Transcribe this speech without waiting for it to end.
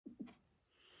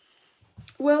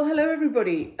Well, hello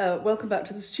everybody. Welcome back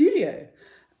to the studio.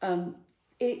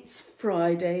 It's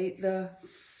Friday the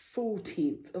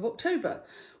 14th of October,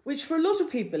 which for a lot of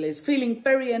people is feeling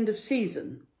very end of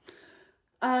season.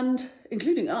 And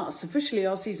including us, officially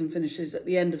our season finishes at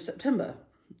the end of September,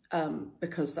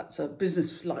 because that's a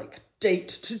business-like date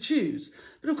to choose.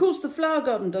 But of course the flower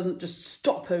garden doesn't just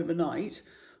stop overnight,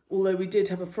 although we did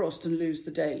have a frost and lose the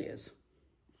dahlias.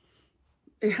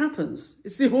 It happens.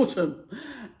 It's the autumn.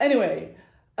 Anyway,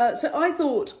 so I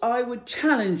thought I would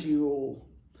challenge you all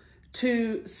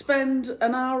to spend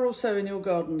an hour or so in your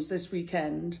gardens this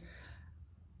weekend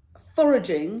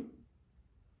foraging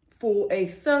for a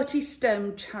 30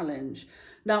 stem challenge.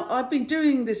 Now, I've been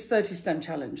doing this 30 stem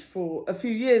challenge for a few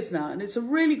years now, and it's a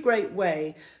really great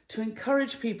way to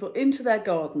encourage people into their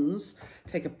gardens.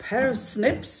 Take a pair of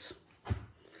snips,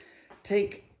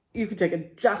 you could take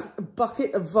a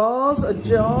bucket, a vase, a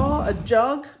jar, a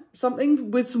jug,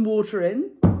 something with some water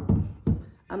in.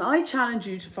 And I challenge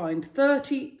you to find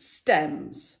 30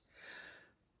 stems.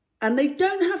 And they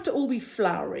don't have to all be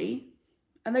flowery,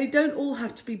 and they don't all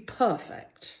have to be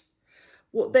perfect.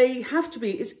 What they have to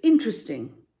be is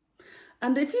interesting.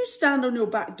 And if you stand on your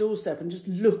back doorstep and just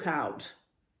look out,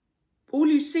 all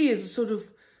you see is a sort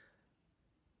of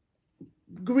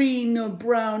green or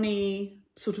browny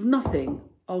sort of nothing.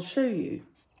 I'll show you.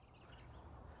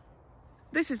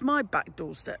 This is my back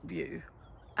doorstep view,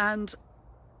 and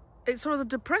it's rather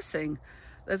depressing.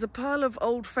 There's a pile of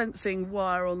old fencing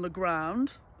wire on the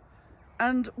ground,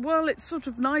 and while it's sort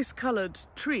of nice coloured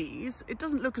trees, it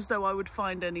doesn't look as though I would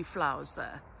find any flowers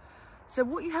there. So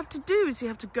what you have to do is you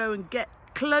have to go and get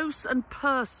close and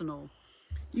personal.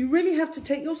 You really have to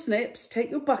take your snips,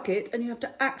 take your bucket, and you have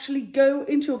to actually go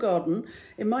into your garden.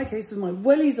 In my case, with my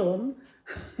wellies on.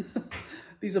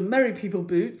 These are merry people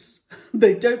boots.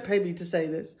 They don't pay me to say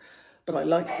this, but I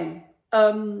like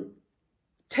them.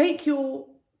 Take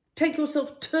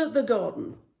yourself to the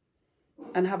garden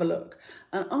and have a look.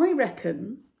 And I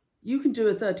reckon you can do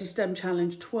a 30 stem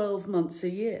challenge 12 months a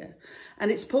year.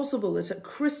 And it's possible that at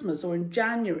Christmas or in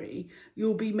January,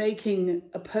 you'll be making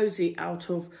a posy out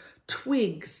of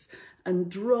twigs and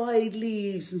dried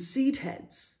leaves and seed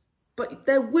heads. But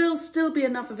there will still be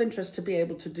enough of interest to be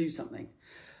able to do something.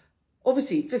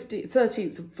 Obviously,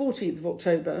 13th and 14th of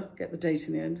October, get the date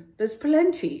in the end, there's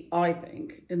plenty, I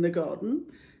think, in the garden.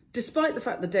 Despite the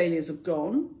fact the dahlias have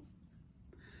gone,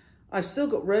 I've still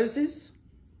got roses,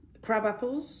 crab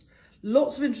apples,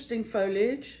 lots of interesting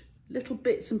foliage, little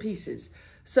bits and pieces.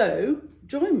 So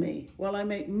join me while I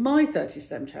make my 30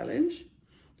 stem challenge,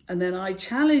 and then I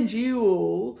challenge you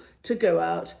all to go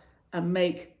out and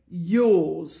make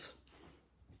yours.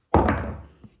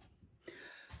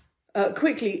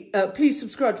 Quickly, please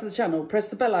subscribe to the channel, press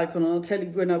the bell icon, and I'll tell you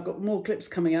when I've got more clips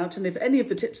coming out. And if any of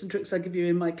the tips and tricks I give you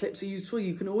in my clips are useful,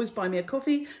 you can always buy me a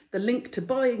coffee. The link to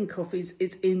buying coffees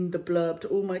is in the blurb to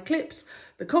all my clips.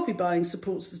 The coffee buying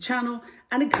supports the channel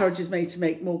and encourages me to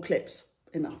make more clips.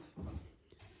 Enough.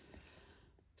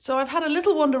 So I've had a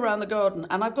little wander around the garden,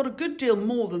 and I've got a good deal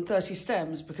more than 30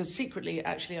 stems, because secretly,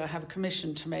 actually, I have a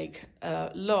commission to make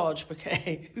a large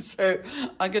bouquet. So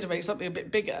I'm going to make something a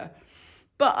bit bigger.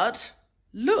 But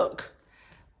look,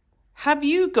 have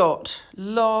you got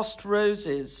last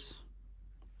roses?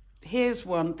 Here's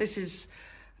one. This is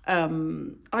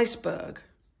Iceberg.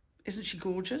 Isn't she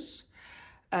gorgeous?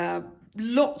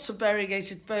 Lots of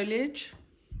variegated foliage.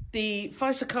 The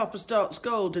Physocarpus darts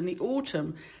gold in the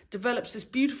autumn develops this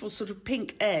beautiful sort of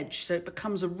pink edge, so it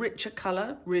becomes a richer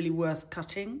colour, really worth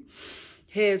cutting.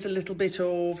 Here's a little bit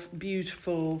of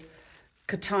beautiful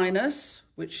Catinus,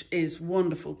 which is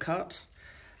wonderful cut.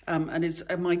 And is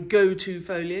my go-to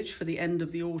foliage for the end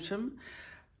of the autumn.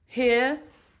 Here,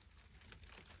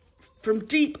 from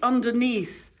deep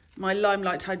underneath my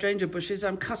limelight hydrangea bushes,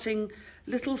 I'm cutting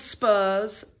little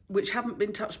spurs which haven't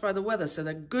been touched by the weather, so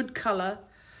they're good colour,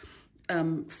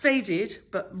 faded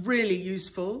but really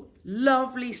useful.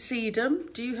 Lovely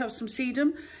sedum. Do you have some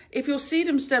sedum? If your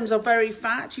sedum stems are very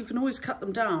fat, you can always cut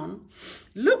them down.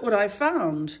 Look what I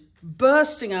found,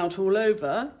 bursting out all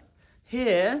over.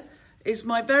 Here is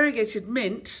my variegated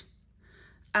mint,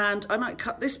 and I might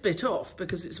cut this bit off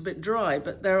because it's a bit dry,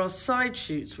 but there are side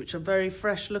shoots which are very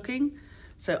fresh looking.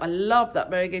 So I love that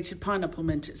variegated pineapple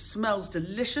mint. It smells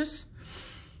delicious.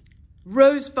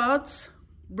 Rosebuds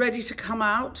ready to come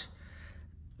out.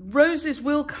 Roses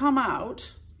will come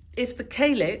out if the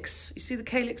calyx, you see the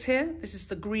calyx here? This is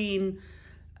the green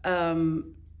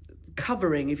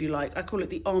covering, if you like. I call it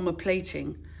the armour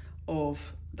plating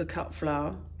of the cut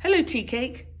flower. Hello, tea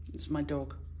cake. It's my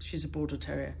dog. She's a border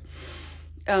terrier.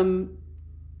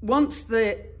 Once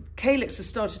the calyx has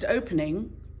started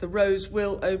opening, the rose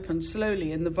will open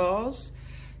slowly in the vase.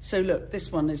 So look,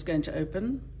 this one is going to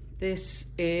open. This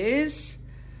is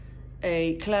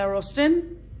a Claire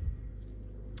Austin,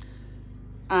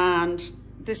 and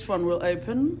this one will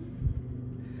open.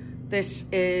 This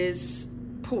is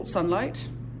Port Sunlight.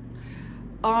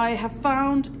 I have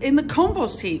found in the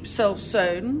compost heap,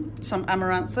 self-sown, some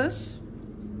amaranthus,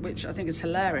 which I think is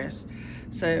hilarious.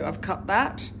 So I've cut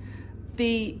that.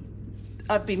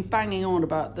 I've been banging on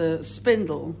about the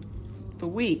spindle for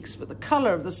weeks, but the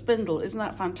colour of the spindle, isn't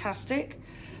that fantastic?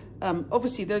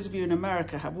 Obviously, those of you in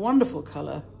America have wonderful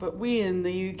colour, but we in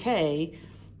the UK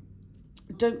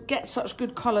don't get such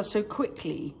good colour so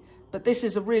quickly. But this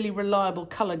is a really reliable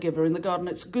colour giver in the garden.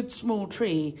 It's a good small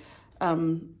tree,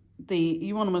 the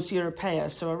Euonymus europaea,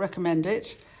 so I recommend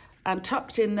it. And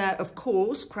tucked in there, of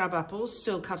course, crab apples,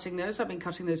 still cutting those. I've been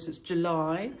cutting those since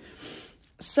July.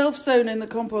 Self-sown in the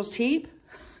compost heap,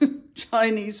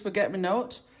 Chinese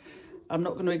forget-me-not. I'm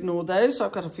not going to ignore those, so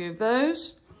I've got a few of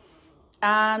those.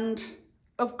 And,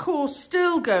 of course,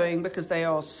 still going because they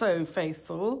are so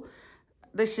faithful.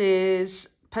 This is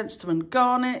Penstemon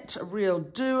Garnet, a real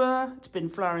doer. It's been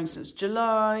flowering since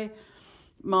July.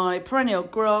 My perennial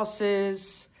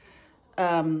grasses,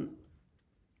 Achillea,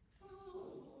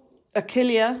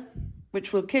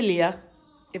 which will kill you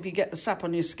if you get the sap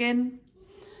on your skin.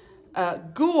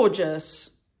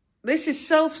 Gorgeous. This is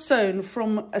self-sown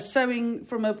from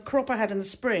a crop I had in the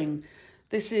spring.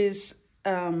 This is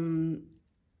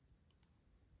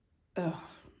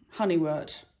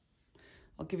honeywort.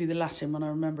 I'll give you the Latin when I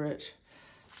remember it.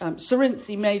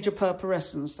 Cerinthe major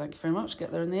purpurescens. Thank you very much.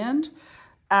 Get there in the end.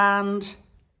 And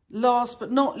last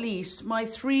but not least, my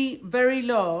 3 very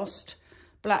last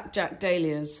blackjack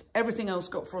dahlias. Everything else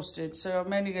got frosted, so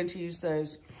I'm only going to use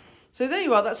those. So there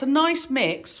you are. That's a nice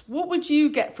mix. What would you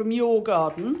get from your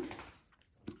garden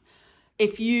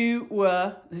if you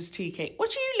were... There's tea cake. What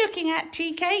are you looking at,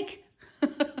 tea cake?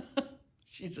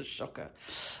 She's a shocker.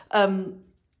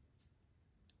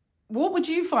 What would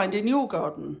you find in your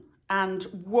garden? And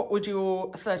what would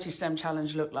your 30 stem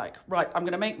challenge look like? Right, I'm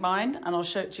going to make mine and I'll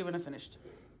show it to you when I've finished.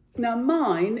 Now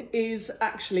mine is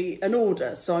actually an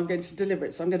order, so I'm going to deliver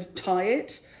it. So I'm going to tie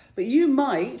it, but you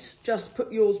might just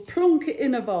put yours, plonk it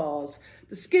in a vase.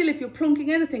 The skill, if you're plonking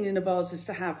anything in a vase, is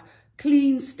to have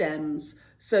clean stems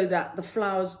so that the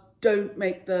flowers don't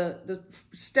make the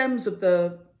stems of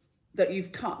that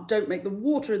you've cut, don't make the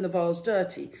water in the vase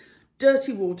dirty.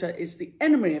 Dirty water is the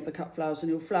enemy of the cut flowers, and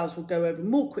your flowers will go over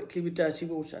more quickly with dirty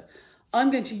water. I'm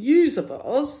going to use a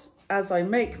vase as I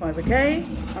make my bouquet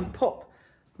and pop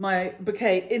my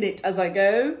bouquet in it as I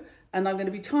go. And I'm going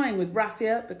to be tying with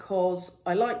raffia because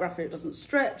I like raffia. It doesn't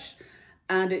stretch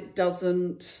and it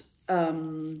doesn't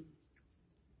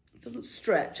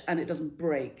stretch and it doesn't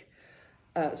break.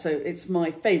 So it's my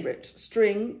favourite.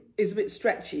 String is a bit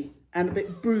stretchy and a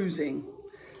bit bruising.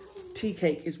 Tea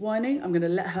cake is whining. I'm going to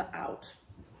let her out.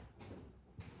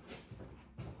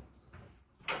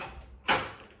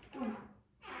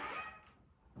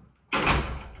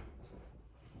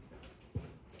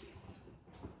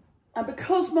 And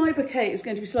because my bouquet is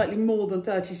going to be slightly more than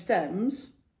 30 stems,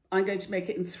 I'm going to make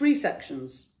it in 3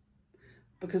 sections,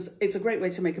 because it's a great way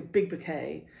to make a big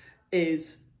bouquet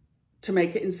is to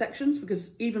make it in sections,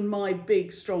 because even my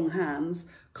big, strong hands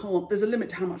can't, there's a limit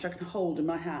to how much I can hold in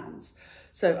my hands.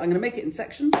 So I'm going to make it in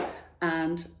sections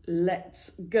and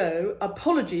let's go.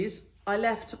 Apologies, I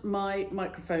left my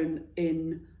microphone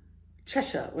in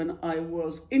Cheshire when I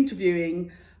was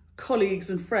interviewing colleagues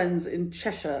and friends in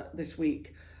Cheshire this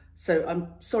week. So I'm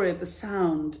sorry if the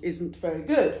sound isn't very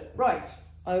good. Right,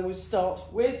 I will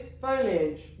start with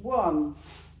foliage. 1,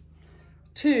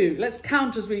 2, let's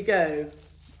count as we go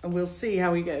and we'll see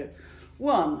how we go.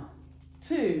 1,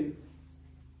 2,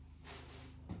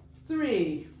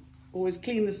 3, always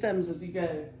clean the stems as you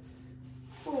go.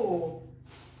 4,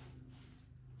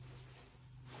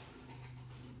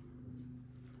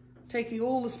 taking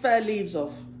all the spare leaves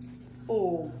off.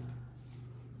 4,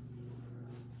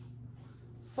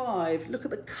 5, look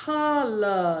at the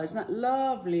colour, isn't that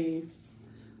lovely?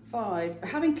 5,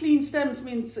 having clean stems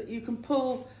means that you can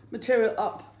pull material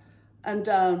up and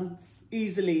down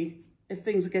easily if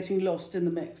things are getting lost in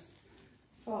the mix.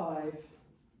 5.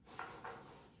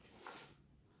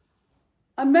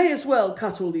 I may as well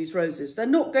cut all these roses. They're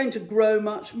not going to grow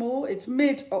much more. It's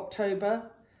mid-October.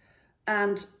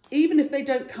 And even if they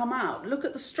don't come out, look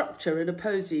at the structure in a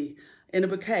posy, in a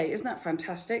bouquet. Isn't that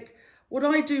fantastic? What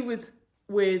I do with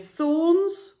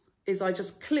thorns is I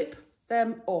just clip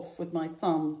them off with my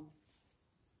thumb.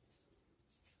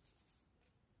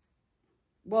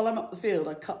 While I'm up the field,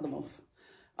 I cut them off.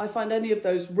 I find any of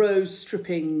those rose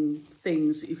stripping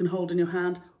things that you can hold in your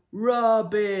hand,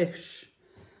 Rubbish.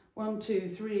 1, 2,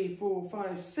 3, 4,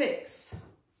 5, 6,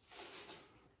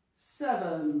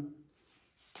 7.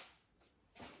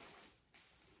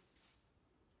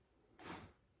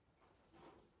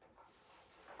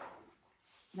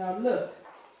 Now look,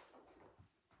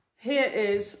 here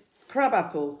is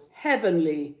crabapple,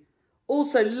 heavenly,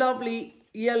 also lovely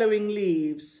yellowing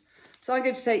leaves. So I'm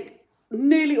going to take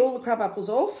nearly all the crabapples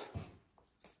off,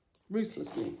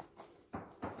 ruthlessly.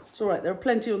 It's all right, there are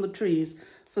plenty on the trees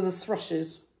for the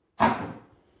thrushes,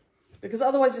 because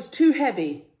otherwise it's too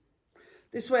heavy.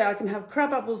 This way I can have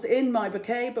crabapples in my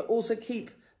bouquet, but also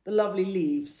keep the lovely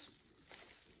leaves.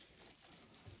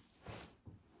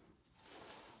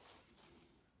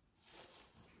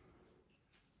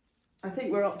 I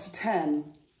think we're up to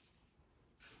 10,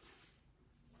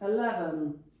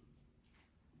 11.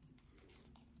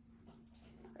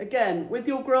 Again, with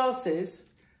your grasses,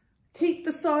 keep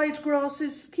the side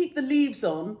grasses, keep the leaves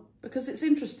on, because it's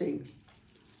interesting.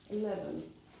 11.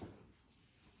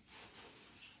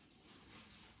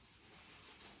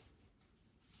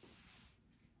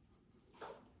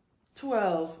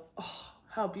 12. Oh,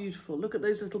 how beautiful. Look at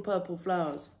those little purple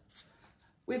flowers.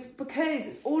 With bouquets,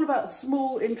 it's all about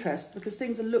small interest because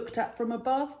things are looked at from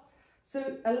above.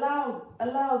 So allow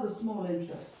the small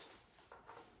interest.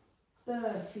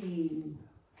 13.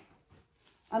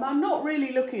 And I'm not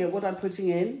really looking at what I'm putting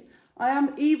in. I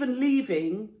am even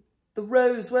leaving the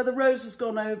rose, where the rose has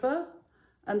gone over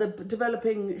and the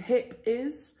developing hip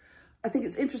is. I think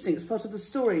it's interesting. It's part of the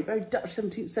story. Very Dutch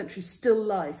 17th century still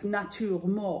life, nature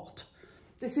morte.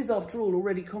 This is, after all,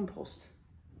 already compost.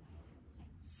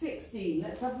 16.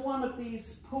 Let's have one of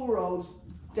these poor old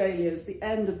dahlias, the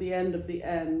end of the end of the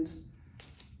end.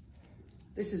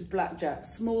 This is blackjack,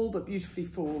 small but beautifully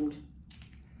formed.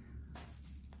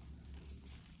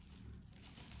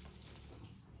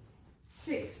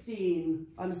 16.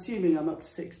 I'm assuming I'm up to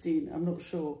 16. I'm not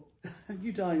sure.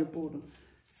 You dying of boredom.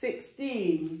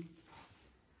 16.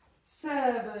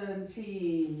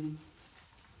 17.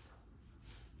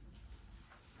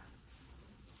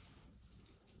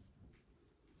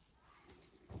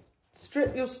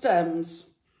 Strip your stems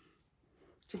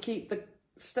to keep the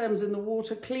stems in the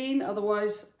water clean,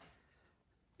 otherwise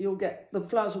you'll get, the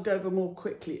flowers will go over more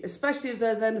quickly, especially if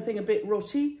there's anything a bit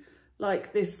rotty,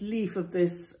 like this leaf of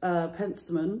this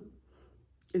penstemon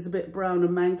is a bit brown and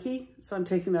manky, so I'm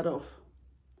taking that off.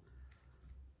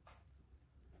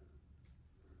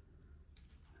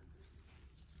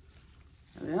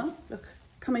 There we are, look,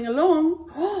 coming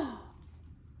along. Oh,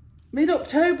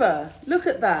 mid-October, look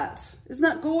at that. Isn't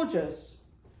that gorgeous?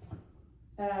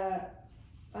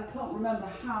 I can't remember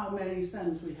how many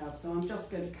stems we have, so I'm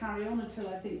just going to carry on until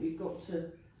I think we've got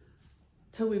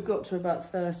to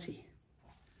about 30.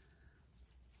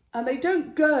 And they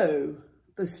don't go,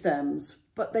 the stems,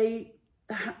 but they,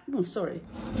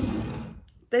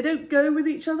 they don't go with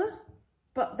each other,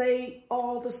 but they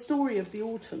are the story of the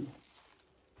autumn.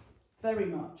 Very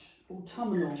much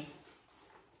autumnal.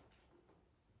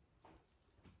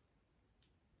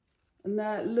 And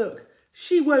there, look,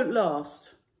 she won't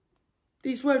last.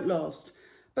 These won't last,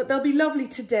 but they'll be lovely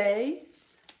today.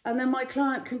 And then my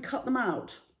client can cut them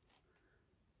out.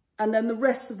 And then the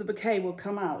rest of the bouquet will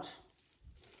come out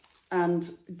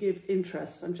and give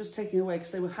interest. I'm just taking away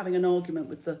because they were having an argument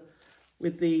with the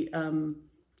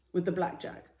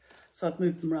blackjack. So I've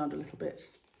moved them around a little bit.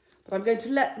 But I'm going to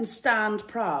let them stand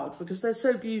proud because they're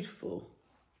so beautiful.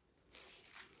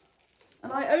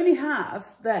 And I only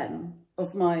have then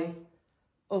of my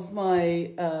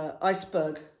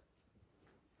iceberg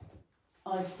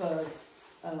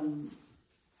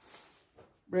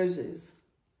roses.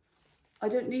 I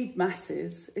don't need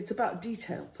masses. It's about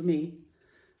detail for me.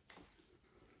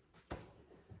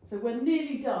 So we're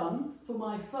nearly done for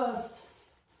my first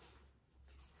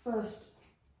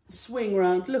swing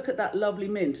round. Look at that lovely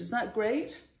mint. Isn't that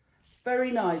great?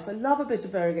 Very nice. I love a bit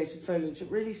of variegated foliage. It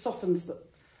really softens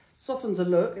a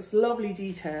look. It's lovely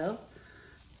detail.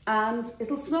 And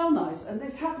it'll smell nice. And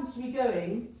this happens to be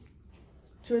going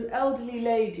to an elderly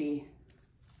lady.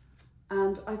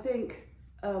 And I think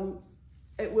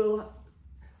it will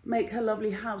make her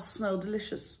lovely house smell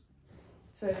delicious.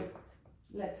 So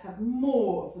let's have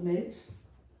more of the mint,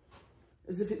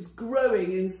 as if it's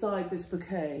growing inside this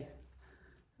bouquet.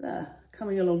 There,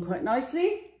 coming along quite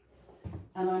nicely.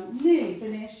 And I'm nearly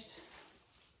finished.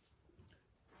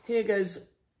 Here goes,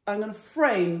 I'm going to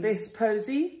frame this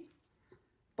posy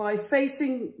by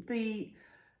facing the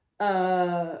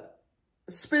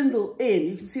spindle in.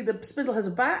 You can see the spindle has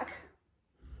a back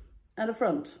and a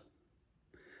front.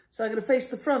 So I'm going to face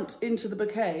the front into the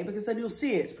bouquet because then you'll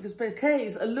see it, because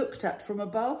bouquets are looked at from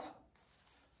above.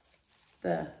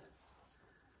 There.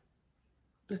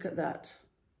 Look at that.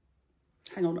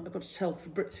 Hang on, I've got to tell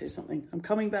Fabrizio something. I'm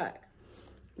coming back.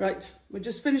 Right, we're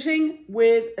just finishing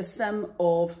with a stem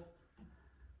of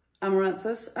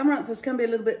amaranthus. Amaranthus can be a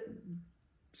little bit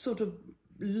sort of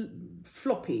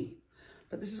floppy,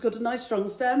 but this has got a nice strong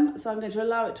stem, so I'm going to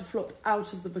allow it to flop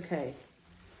out of the bouquet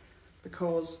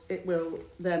because it will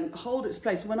then hold its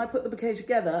place. When I put the bouquet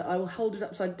together, I will hold it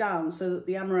upside down so that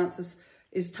the amaranthus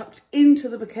is tucked into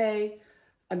the bouquet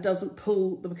and doesn't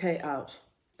pull the bouquet out.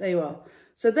 There you are.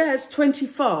 So there's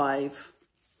 25,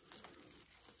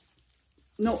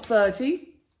 not 30,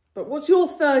 but what's your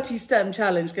 30 stem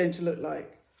challenge going to look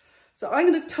like? So I'm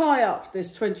going to tie up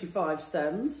this 25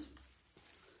 stems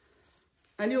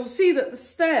and you'll see that the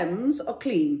stems are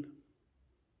clean.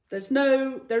 There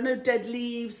are no dead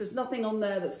leaves. There's nothing on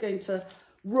there that's going to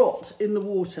rot in the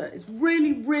water. It's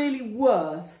really, really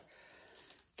worth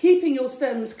keeping your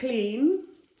stems clean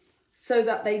so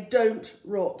that they don't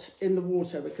rot in the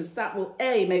water, because that will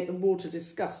A, make the water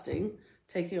disgusting,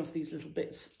 taking off these little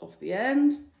bits off the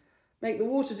end, make the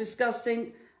water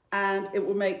disgusting, and it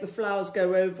will make the flowers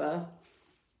go over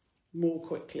more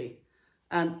quickly.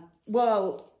 And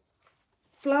while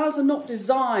flowers are not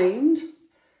designed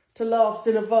to last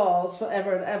in a vase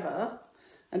forever and ever,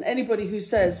 and anybody who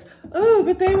says, oh,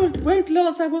 but they won't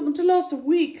last, I want them to last a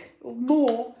week or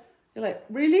more, you're like,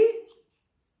 really?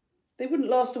 They wouldn't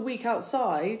last a week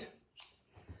outside.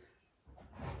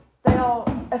 They are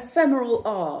ephemeral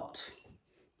art,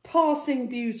 passing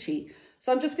beauty.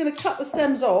 So I'm just going to cut the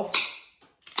stems off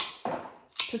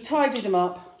to tidy them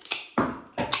up.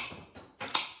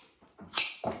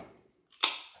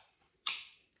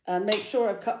 And make sure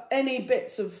I've cut any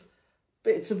bits of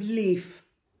leaf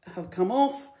have come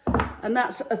off. And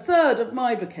that's a third of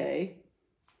my bouquet.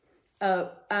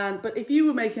 But if you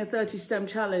were making a 30 stem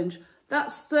challenge,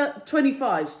 that's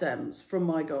 25 stems from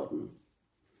my garden.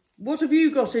 What have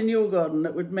you got in your garden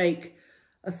that would make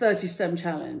a 30 stem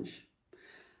challenge?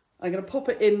 I'm going to pop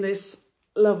it in this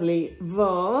lovely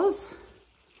vase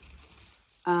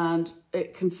and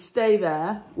it can stay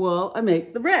there while I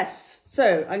make the rest.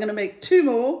 So I'm going to make 2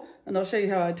 more and I'll show you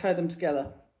how I tie them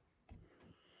together.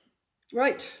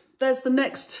 Right, there's the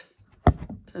next,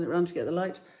 turn it around to get the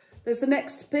light. There's the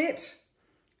next bit.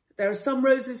 There are some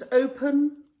roses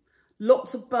open.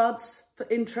 Lots of buds for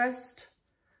interest,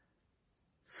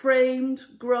 framed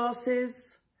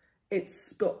grasses,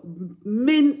 it's got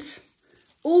mint,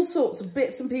 all sorts of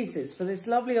bits and pieces for this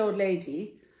lovely old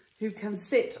lady who can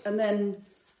sit and then,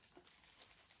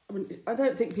 I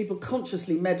don't think people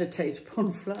consciously meditate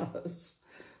upon flowers,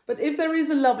 but if there is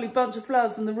a lovely bunch of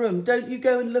flowers in the room, don't you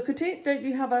go and look at it? Don't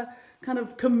you have a kind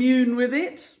of commune with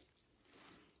it?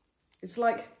 It's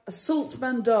like a salt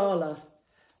mandala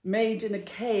made in a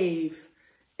cave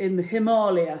in the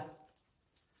Himalaya.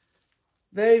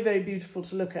 Very, very beautiful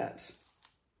to look at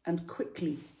and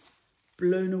quickly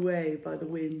blown away by the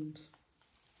wind.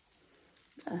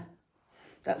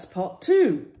 That's part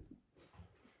 2.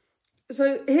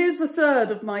 So here's the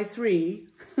third of my 3.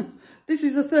 This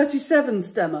is a 37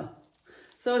 stemmer.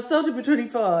 So I started with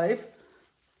 25.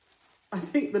 I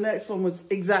think the next one was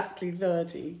exactly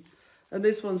 30. And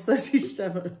this one's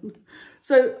 37.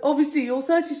 So obviously your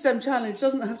 30 stem challenge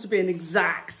doesn't have to be an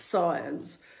exact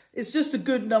science. It's just a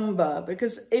good number,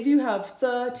 because if you have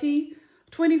 30,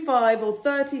 25 or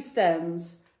 30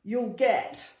 stems, you'll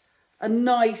get a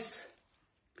nice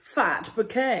fat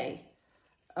bouquet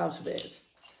out of it.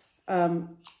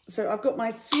 So I've got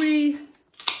my 3.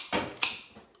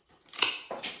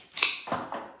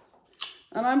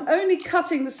 And I'm only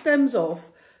cutting the stems off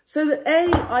so that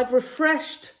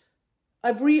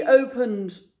I've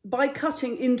reopened, by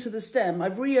cutting into the stem,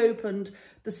 I've reopened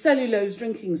the cellulose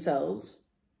drinking cells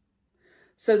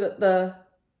so that the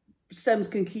stems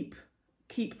can keep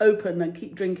open and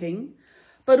keep drinking.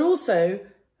 But also,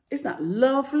 isn't that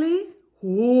lovely?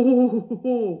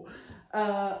 Ooh,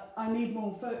 I need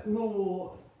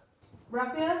more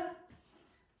raffia.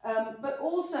 But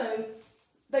also,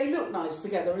 they look nice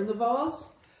together in the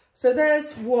vase. So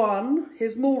there's one,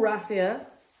 here's more raffia.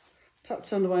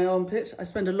 Tucked under my armpit. I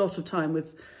spend a lot of time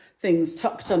with things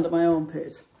tucked under my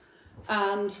armpit.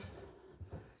 And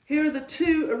here are the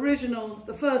 2 original,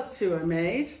 the first 2 I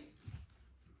made.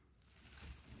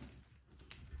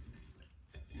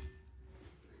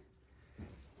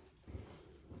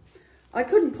 I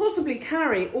couldn't possibly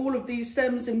carry all of these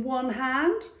stems in one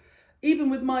hand. Even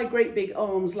with my great big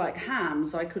arms like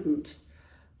hams, I couldn't.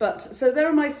 But so there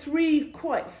are my 3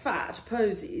 quite fat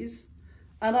posies.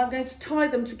 And I'm going to tie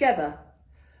them together.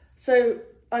 So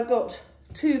I've got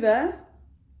 2 there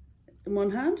in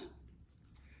one hand,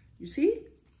 you see,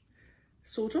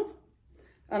 sort of.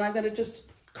 And I'm going to just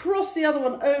cross the other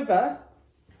one over,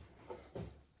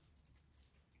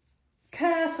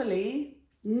 carefully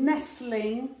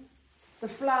nestling the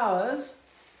flowers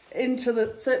into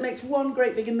the, so it makes one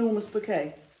great big enormous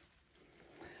bouquet.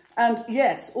 And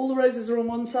yes, all the roses are on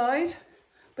one side,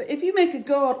 but if you make a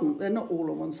garden, they're not all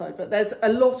on one side, but there's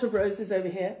a lot of roses over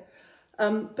here.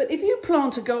 But if you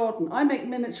plant a garden, I make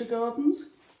miniature gardens.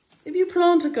 If you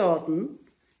plant a garden,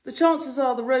 the chances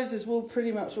are the roses will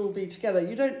pretty much all be together.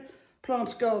 You don't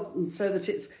plant a garden so that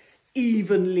it's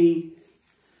evenly,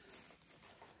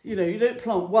 you know, you don't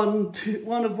plant one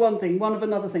of one thing, one of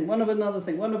another thing, one of another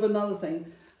thing, one of another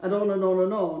thing, and on and on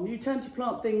and on. You tend to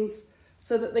plant things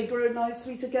so that they grow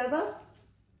nicely together.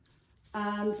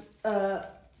 And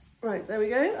right, there we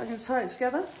go. I'm going to tie it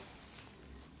together.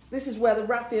 This is where the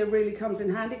raffia really comes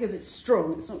in handy because it's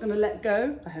strong. It's not going to let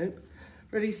go, I hope.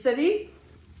 Ready, steady.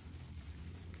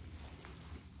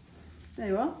 There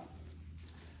you are.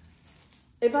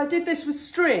 If I did this with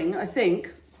string, I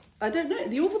think, I don't know.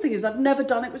 The awful thing is I've never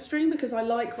done it with string because I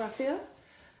like raffia,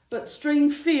 but string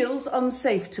feels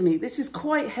unsafe to me. This is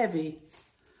quite heavy,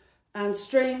 and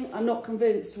string, I'm not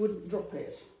convinced, wouldn't drop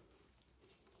it.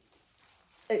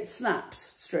 It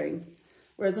snaps, string,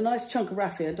 whereas a nice chunk of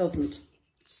raffia doesn't.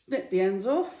 Snip the ends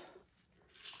off.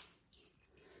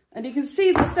 And you can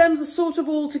see the stems are sort of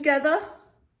all together.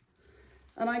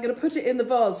 And I'm going to put it in the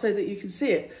vase so that you can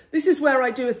see it. This is where I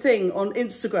do a thing on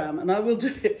Instagram, and I will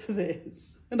do it for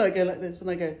this. And I go like this, and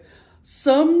I go,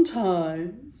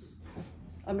 sometimes,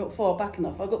 I'm not far back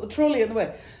enough, I've got the trolley in the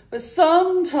way, but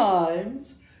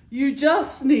sometimes you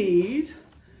just need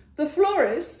the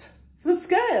florist for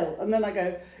scale. And then I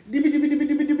go, and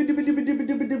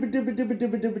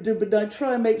I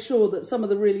try and make sure that some of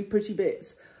the really pretty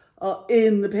bits are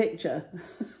in the picture.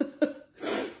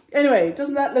 Anyway,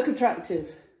 doesn't that look attractive?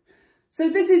 So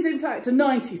this is in fact a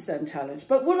 90 stem challenge,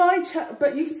 but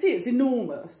but you can see it's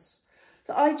enormous.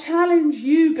 So I challenge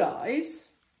you guys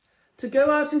to go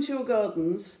out into your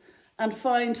gardens and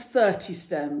find 30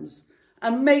 stems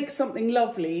and make something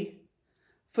lovely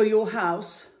for your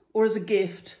house or as a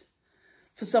gift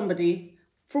for somebody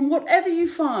from whatever you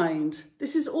find.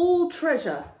 This is all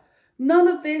treasure. None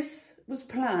of this was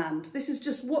planned. This is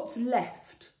just what's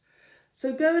left.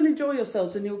 So go and enjoy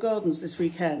yourselves in your gardens this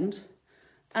weekend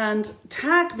and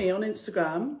tag me on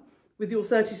Instagram with your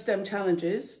 30 stem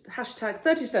challenges, hashtag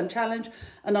 30 stem challenge,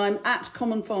 and I'm at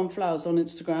Common Farm Flowers on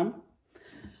Instagram.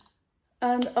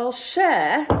 And I'll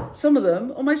share some of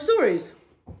them on my stories.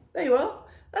 There you are.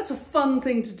 That's a fun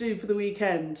thing to do for the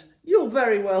weekend. You're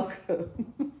very welcome.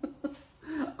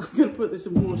 I'm going to put this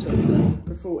in water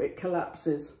before it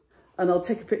collapses, and I'll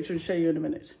take a picture and show you in a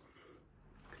minute.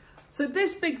 So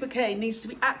this big bouquet needs to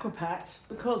be aqua packed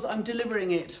because I'm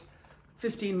delivering it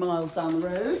 15 miles down the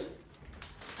road.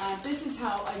 And this is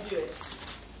how I do it.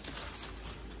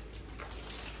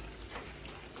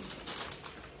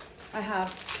 I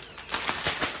have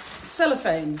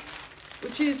cellophane,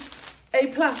 which is a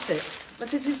plastic,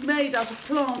 but it is made out of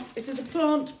plant. It is a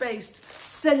plant-based,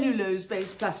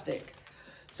 cellulose-based plastic.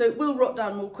 So it will rot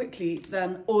down more quickly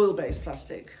than oil-based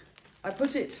plastic. I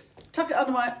tuck it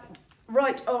under my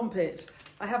right armpit.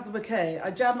 I have the bouquet.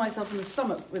 I jab myself in the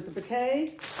stomach with the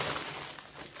bouquet,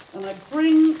 and I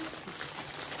bring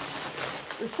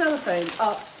the cellophane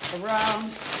up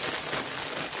around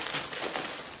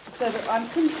so that I'm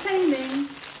containing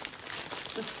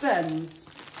the stems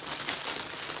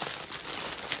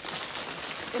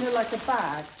in like a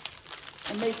bag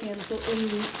and making a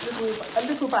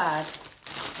little bag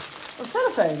of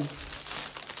cellophane.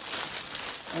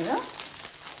 There we go.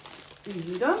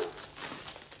 Easily done.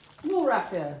 More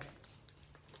raffia.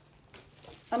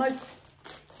 And I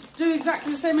do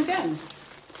exactly the same again.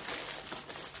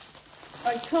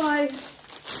 I tie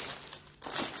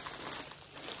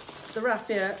the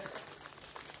raffia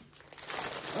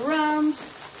around.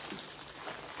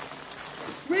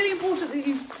 It's really important that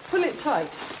you pull it tight.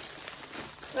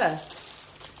 There.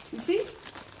 You see?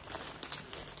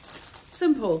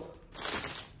 Simple.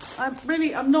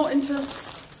 I'm not into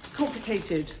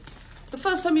complicated. The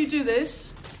first time you do this,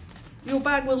 your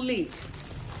bag will leak.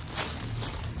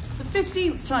 The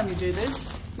 15th time you do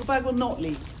this, your bag will not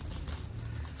leak.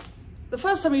 The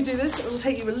first time you do this, it will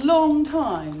take you a long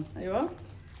time. There you are.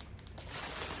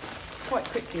 Quite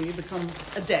quickly you become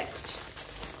adept.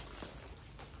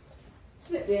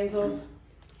 Snip the ends off.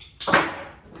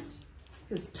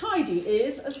 Because tidy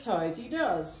is as tidy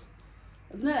does.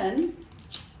 And then,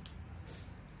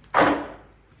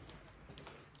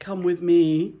 come with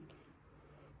me.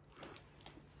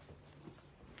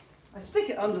 I stick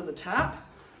it under the tap.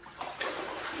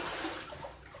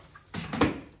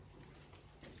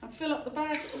 And fill up the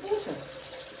bag of water.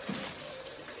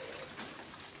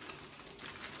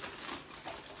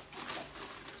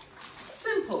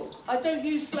 don't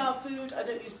use flour food, I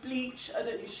don't use bleach, I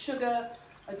don't use sugar,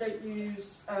 I don't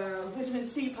use vitamin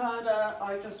C powder,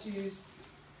 I just use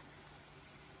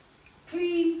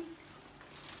clean,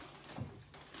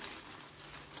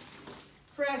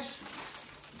 fresh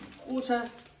water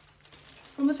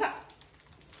from the tap.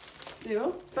 There you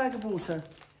go, bag of water.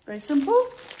 Very simple.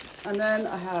 And then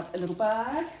I have a little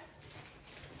bag.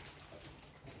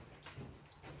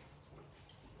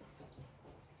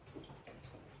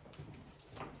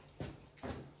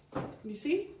 You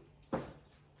see?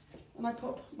 And I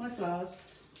pop my flowers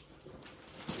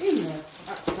in there,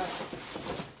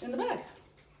 in the bag.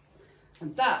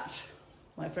 And that,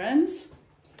 my friends,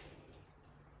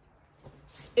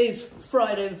 is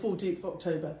Friday the 14th of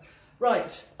October.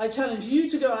 Right, I challenge you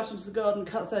to go out into the garden,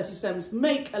 cut 30 stems,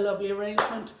 make a lovely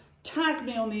arrangement, tag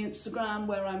me on the Instagram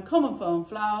where I'm Common Farm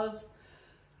Flowers,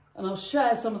 and I'll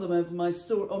share some of them over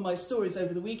on my stories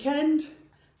over the weekend.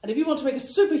 And if you want to make a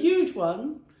super huge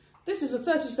one, this is a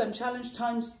 30 stem challenge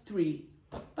times 3.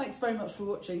 Thanks very much for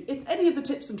watching. If any of the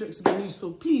tips and tricks have been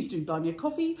useful, please do buy me a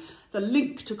coffee. The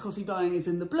link to coffee buying is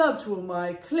in the blurb to all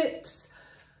my clips.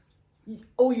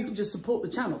 Or you can just support the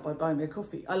channel by buying me a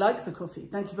coffee. I like the coffee.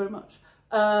 Thank you very much.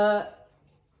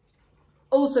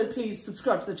 Also, please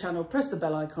subscribe to the channel, press the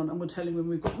bell icon, and we'll tell you when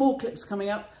we've got more clips coming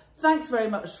up. Thanks very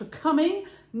much for coming.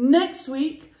 Next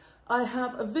week, I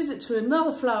have a visit to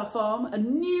another flower farm, a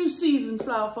new season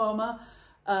flower farmer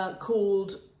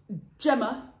called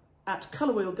Gemma at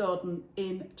Colour Wheel Garden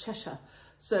in Cheshire.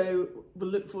 So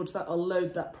we'll look forward to that. I'll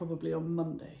load that probably on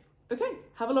Monday. Okay,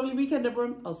 have a lovely weekend,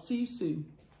 everyone. I'll see you soon.